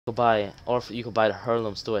You could buy it, or if you could buy the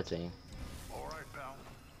heirlooms too, I think. Alright, pal.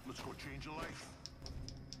 Let's go change your life.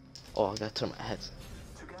 Oh, I gotta turn my head.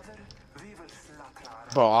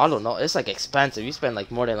 Bro, I don't know. It's like expensive. You spend like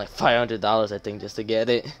more than like $500, I think, just to get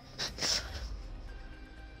it.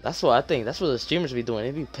 That's what I think. That's what the streamers be doing. They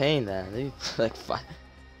be paying that. They be like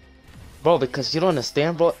bro, because you don't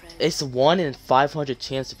understand, bro. It's 1 in 500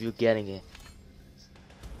 chance of you getting it.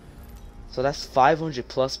 So that's 500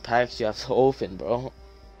 plus packs you have to open, bro.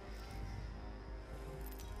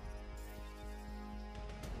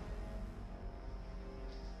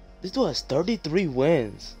 This dude has 33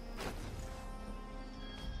 wins.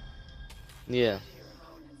 Yeah.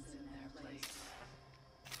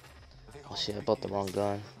 Oh shit, I bought the wrong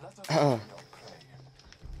gun. I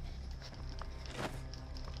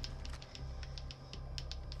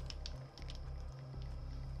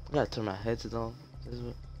gotta turn my heads on. This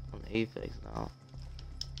is on Apex now.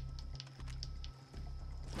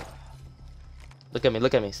 Look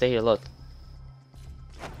at me, stay here, look.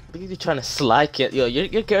 Look at you trying to slide it. Yo,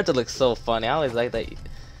 your character looks so funny. I always like that. You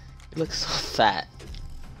look so fat.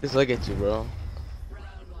 Just look at you, bro.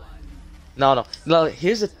 No.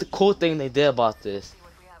 Here's the cool thing they did about this.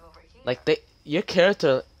 Like your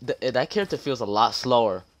character, that character feels a lot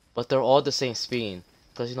slower, but they're all the same speed.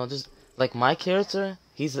 Cause you know, just like my character,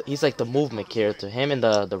 he's like the movement character. Him and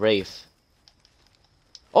the Wraith.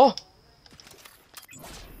 Oh.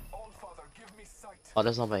 Oh,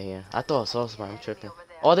 there's nobody here. I thought I saw somebody. I'm tripping.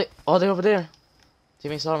 Oh, they're over there.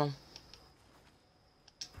 Jimmy saw them.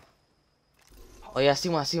 Oh yeah, I see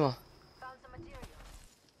one.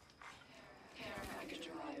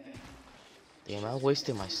 Damn, I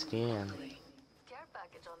wasted my skin.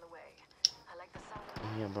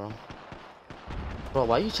 Come here, bro. Bro,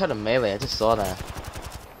 why you try to melee? I just saw that.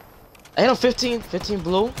 I hit him 15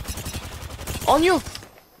 blue. On you!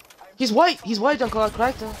 He's white, Jungle. I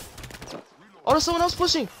cracked him. Oh, there's someone else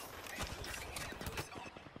pushing.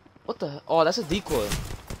 What the? Oh, that's a decoy.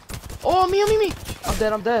 Oh, me.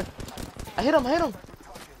 I'm dead. I hit him.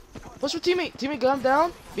 Push your teammate. Teammate got him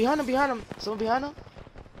down. Behind him. Someone behind him.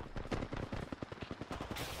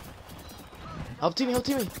 Help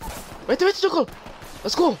teammate. Right there, Jungle.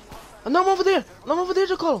 Let's go. And I'm over there,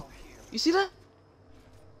 Jungle. You see that?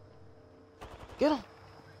 Get him.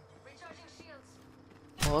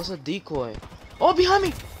 Oh, that's a decoy. Oh, behind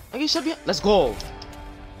me. I get shot behind. Let's go.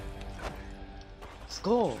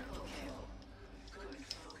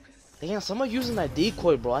 Damn, someone using that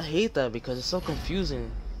decoy, bro. I hate that because it's so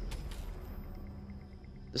confusing.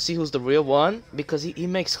 To see who's the real one, because he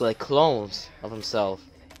makes like clones of himself.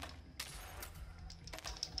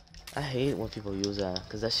 I hate when people use that,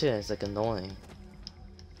 because that shit is like annoying.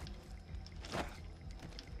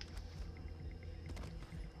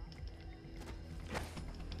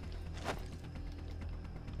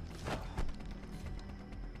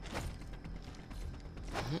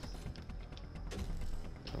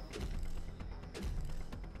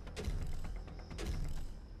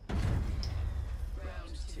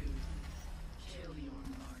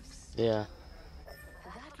 Yeah.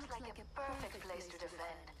 That looks like a perfect place to defend.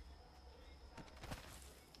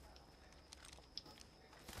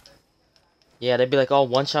 Yeah, they'd be like, oh,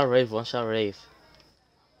 one shot rave.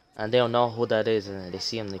 And they don't know who that is, and they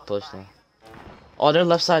see him, they push them. Oh, they're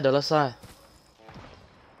left side.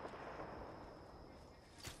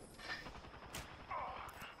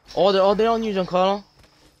 Oh, they're on you, Giancarlo.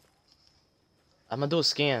 I'm gonna do a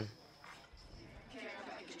scan.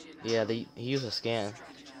 Yeah, he used a scan.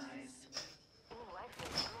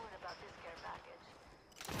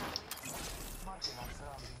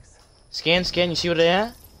 Scan, you see where they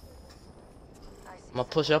at? I'm gonna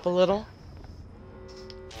push up a little.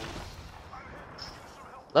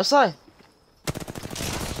 Left side.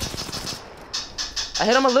 I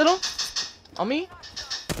hit him a little. On me.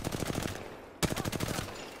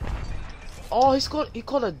 Oh, he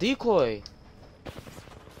called a decoy.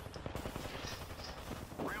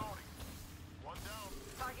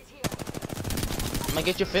 Am I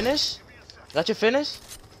get your finish? Got your finish?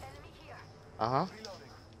 Uh-huh.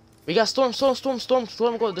 We got storm go.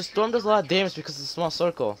 The storm does a lot of damage because it's a small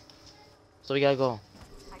circle. So we gotta go.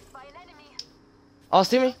 Oh,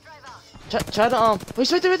 see me? Try to oh,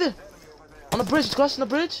 he's right there. On the bridge, he's crossing the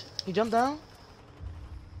bridge. He jumped down.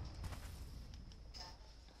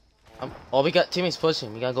 Oh, we got teammates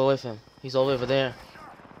pushing. We gotta go with him. He's all the way over there.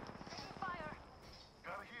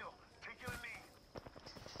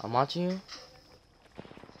 I'm watching you.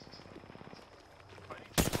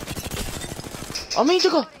 Oh, me,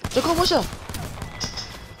 Joko, watch out.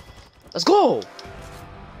 Let's go.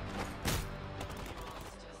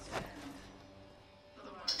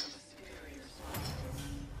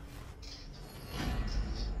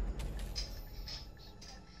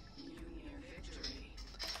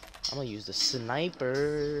 I'm gonna use the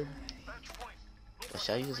sniper. Or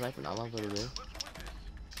should I use the sniper? No, I'm not gonna do it.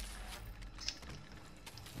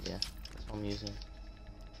 Yeah, that's what I'm using.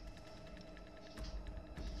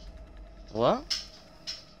 What?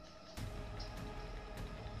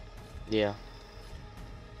 Yeah.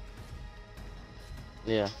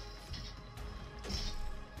 Yeah.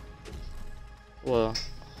 Well,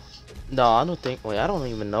 no, I don't think. Wait, I don't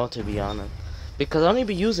even know, to be honest. Because I don't even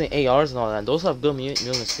be using ARs and all that. Those have good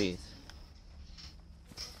movement speed.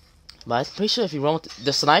 But I'm pretty sure if you run with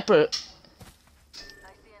the sniper,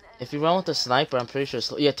 if you run with the sniper, I'm pretty sure.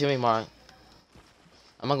 Yeah, teammate mark.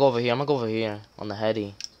 I'm gonna go over here. I'm gonna go over here on the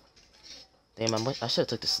heady. Damn, I should have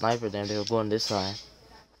took the sniper. Damn, they were going this side.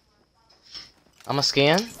 I'm gonna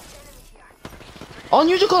scan. Oh,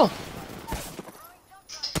 musical.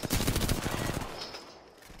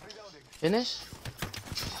 Finish.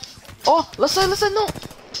 Oh, let's say, no.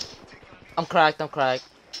 I'm cracked.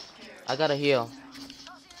 I gotta heal.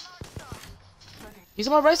 He's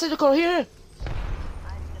on my right side, Nicole. Here.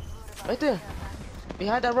 Right there.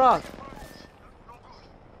 Behind that rock.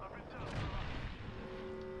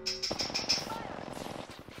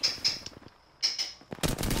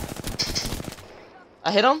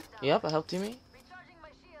 I hit him. Yep, I helped teammate.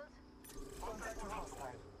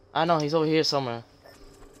 I know, he's over here somewhere.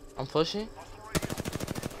 I'm pushing.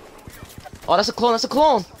 Oh, that's a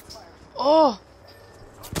clone. Oh.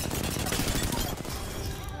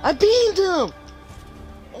 I beamed him.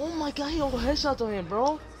 Oh my god, he over headshot on him,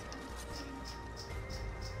 bro.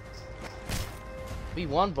 We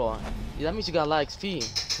won, bro. Yeah, that means you got a lot of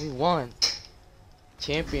XP. We won.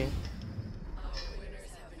 Champion.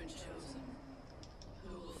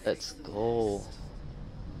 Let's go.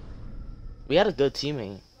 We had a good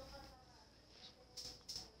teammate.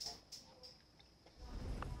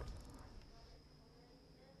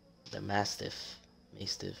 The Mastiff.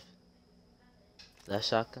 Is that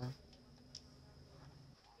shotgun?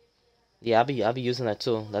 Yeah, I'll be using that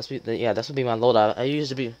too. That's what be my loadout. I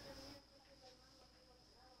usually be.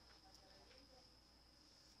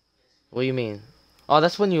 What do you mean? Oh,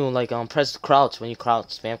 that's when you like press crouch, when you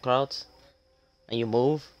spam crouch, and you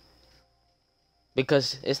move.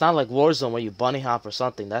 Because it's not like Warzone where you bunny hop or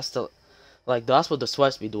something. That's what the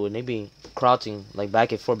sweats be doing. They be crouching like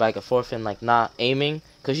back and forth, and like not aiming.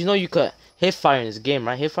 Cause you know you could hip fire in this game,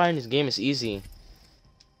 right? Hip fire in this game is easy.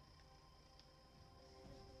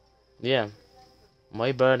 Yeah,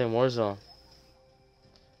 way better than Warzone.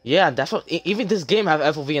 Yeah, that's what. Even this game have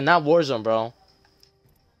FOV and not Warzone, bro.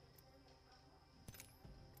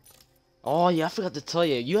 Oh yeah, I forgot to tell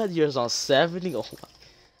you. You had yours on 70. Oh,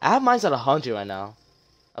 I have mine's at 100 right now.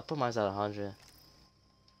 I put mine's at 100.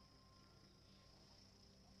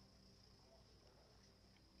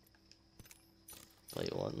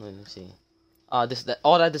 Wait, what? Let me see. All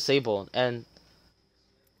that disabled and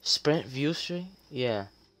sprint view streak. Yeah.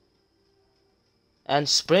 And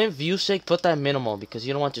sprint view shake, put that minimal because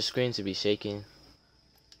you don't want your screen to be shaking.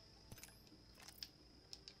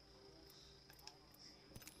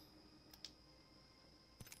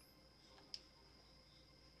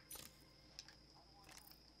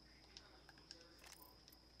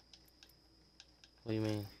 What do you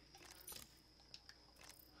mean?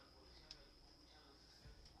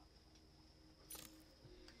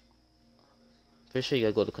 Pretty sure you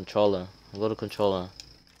gotta go to controller. Go to controller.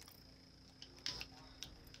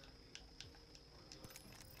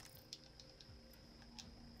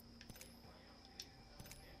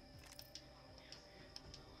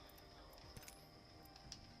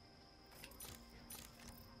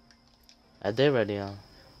 I did already.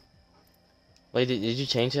 Wait, did you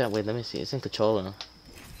change that? Wait, let me see. It's in controller.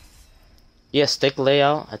 Yeah, stick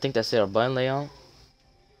layout. I think that's it. Or button layout.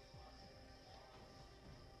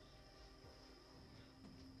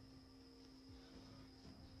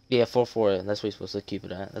 Yeah, 4-4. That's what you're supposed to keep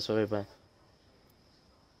it at. That's what everybody.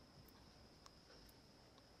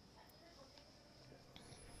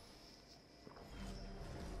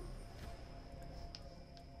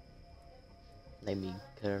 Let me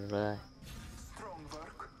correct. Strong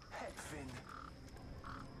work, Headfin.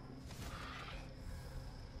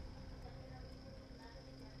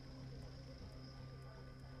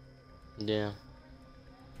 Yeah.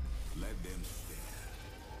 Let them stare.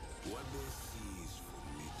 What they see is for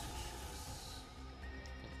me to choose.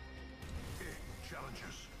 Hey,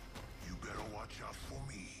 challengers, you better watch out for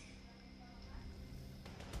me.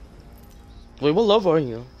 Wait, what level are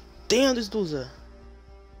you? Damn, this dude's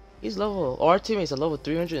he's level. Our teammate's at level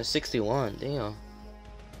 361. Damn.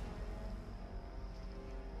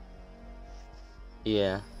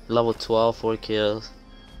 Yeah, level 12, 4 kills.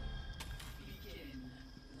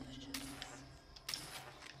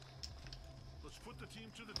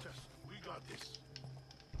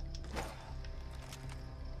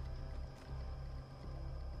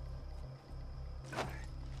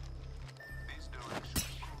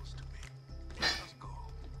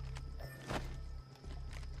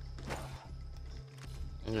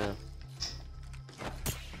 Yeah.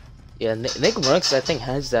 Yeah, Nick Merckx, I think,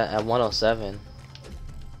 has that at 107.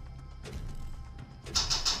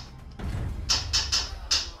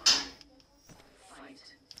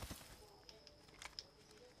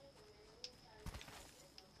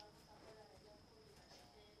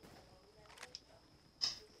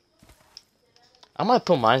 I might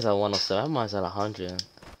put mine at 107. I have mine at 100.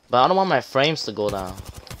 But I don't want my frames to go down.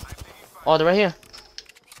 Oh, they're right here.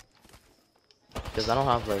 Because I don't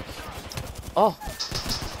have, like... Oh!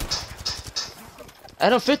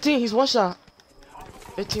 Adam 15, he's one shot.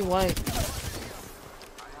 15 white.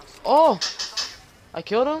 Oh! I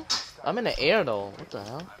killed him? I'm in the air, though. What the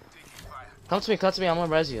hell? Come to me, I'm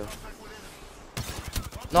gonna res you.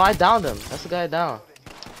 No, I downed him. That's the guy I downed.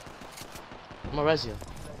 I'm gonna res you.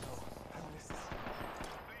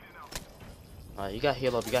 Alright, you got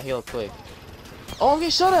heal up quick. Oh, I'm getting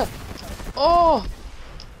shot at! Oh!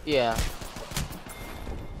 Yeah.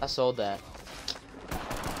 I sold that.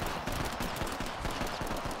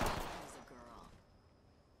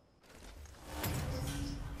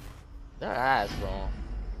 They're ass, bro.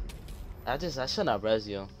 I should not res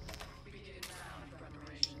you.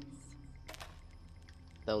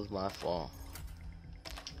 That was my fault.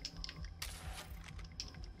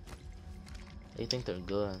 They think they're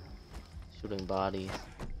good. Shooting bodies.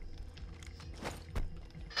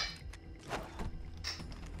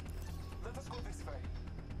 Let us go this way.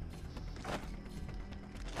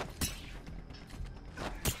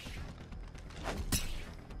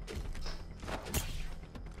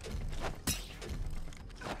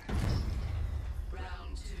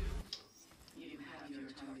 Round 2. You have your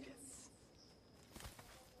targets.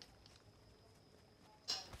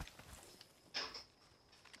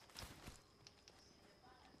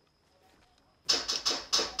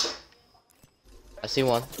 I see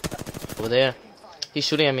one. Over there. He's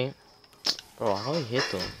shooting at me. Bro, how he hit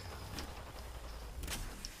him?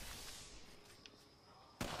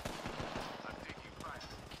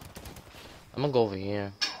 I'm gonna go over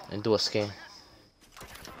here and do a scan.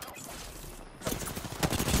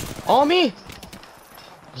 On me!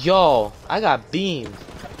 Yo, I got beamed.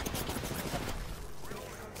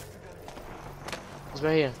 He's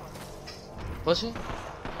right here. Pushing?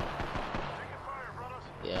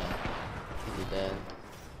 Yeah. He's dead.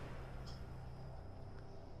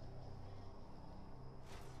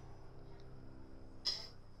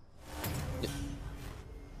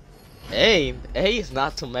 A is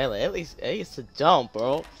not to melee. At least A is to jump,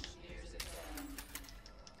 bro.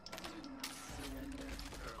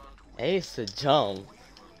 A is to jump.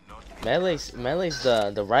 Melee's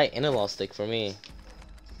the right analog stick for me.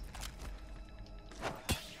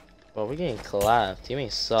 Bro, we're getting collapsed.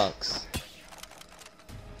 Teammate sucks.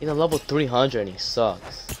 He's a level 300 and he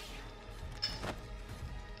sucks.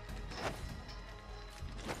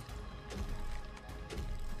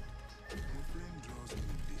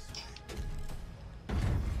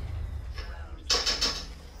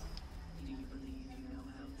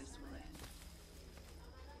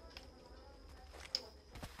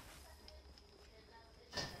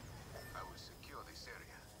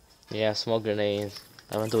 Yeah, smoke grenades.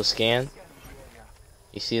 I went to a scan.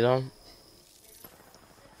 You see them?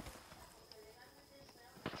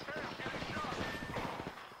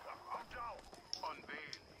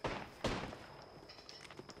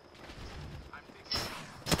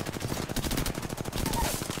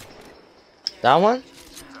 That one?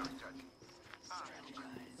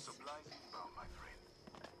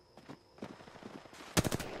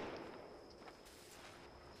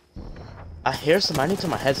 I hear some. I need to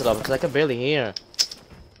turn my headset off because I can barely hear.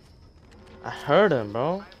 I heard him,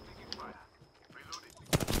 bro.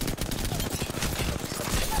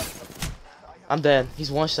 I'm dead.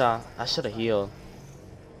 He's one shot. I should have healed.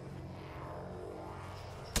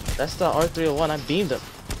 That's the R301. I beamed him.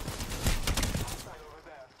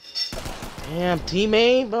 Damn,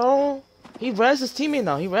 teammate, bro. He rezzed his teammate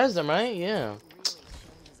now. He rezzed him, right? Yeah.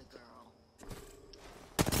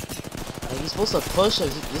 Like, he's supposed to push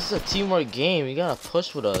us. This is a teamwork game. You gotta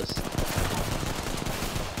push with us.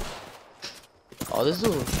 Oh, this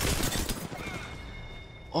dude.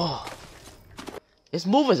 Oh. His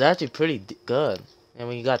move is actually pretty good. And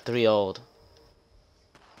when you got 3-0'd.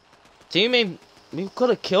 Teammate, we could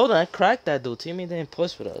have killed him. I cracked that dude. Teammate didn't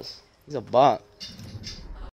push with us. He's a bot.